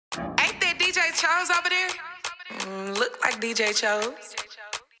DJ Chose over there? Look like DJ Chose.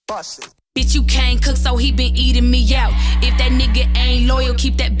 Bust it. Bitch, you can't cook, so he been eating me out. If that nigga ain't loyal,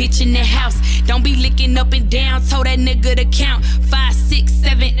 keep that bitch in the house. Don't be licking up and down, told that nigga to count. 5, 6,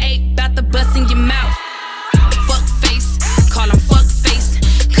 7, 8, bout to bust in your mouth. Fuck face, call him fuck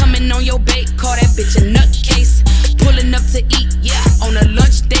face. Coming on your bait, call that bitch a nutcase. Pulling up to eat, yeah, on a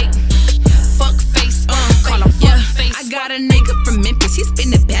lunch date. Fuck face, call him fuck face. I got a nigga from Memphis, he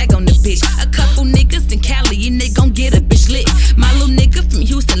spin the bag on the bitch. A couple niggas in Cali, and they gon' get a bitch lit. My little nigga from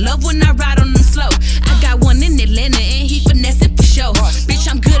Houston, love when I ride on them slow. I got one in Atlanta, and he finessing for show. Bitch,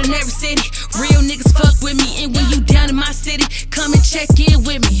 I'm good in every city. Real niggas fuck with me, and when you down in my city, come and check in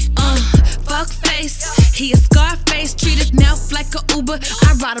with me. Fuck face, he a Scarface, treat his mouth like a Uber.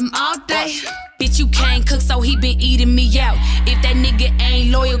 I ride him all day. Bitch, you can't cook, so he been eating me out. If that nigga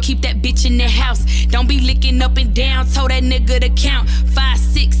ain't loyal, keep that bitch in the house. Don't be licking up and down, told that nigga to count. 5,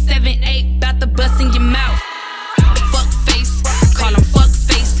 6, 7, 8, bout to bust in your mouth. Fuck face, call him fuck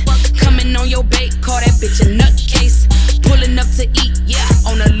face. Coming on your bait, call that bitch a nutcase. Pulling up to eat, yeah,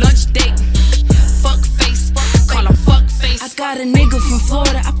 on a lunch date. Fuck face, call him fuck face. I got a nigga from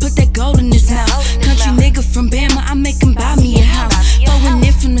Florida, I put that gold in his mouth. Country nigga from Bama, I make him buy me a house. Throwing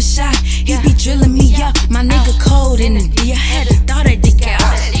in from the shot, he be drilling me out. My nigga cold in the D, I had to throw that dick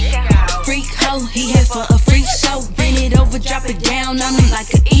out. Freak hoe, he here for a freak show. Bring it over, drop it down on him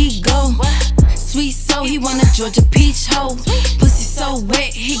like an ego. Sweet soul, he want a Georgia peach hoe. Pussy so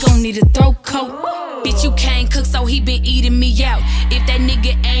wet, he gon' need a throat coat. Bitch, you can't cook, so he been eating me out. If that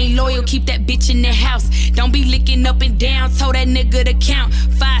nigga ain't loyal, keep that bitch in the house. Don't be licking up and down, told that nigga to count.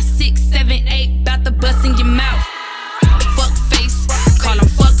 5, 6, 7, 8, bout to bust in your mouth. Fuck face, call him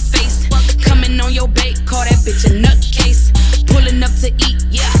fuck face. Coming on your bait, call that bitch a nutcase. Pulling up to eat,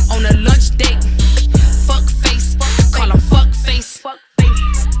 yeah, on a lunch date. Fuck face, call him fuck face. Fuck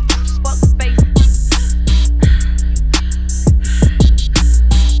face, fuck face.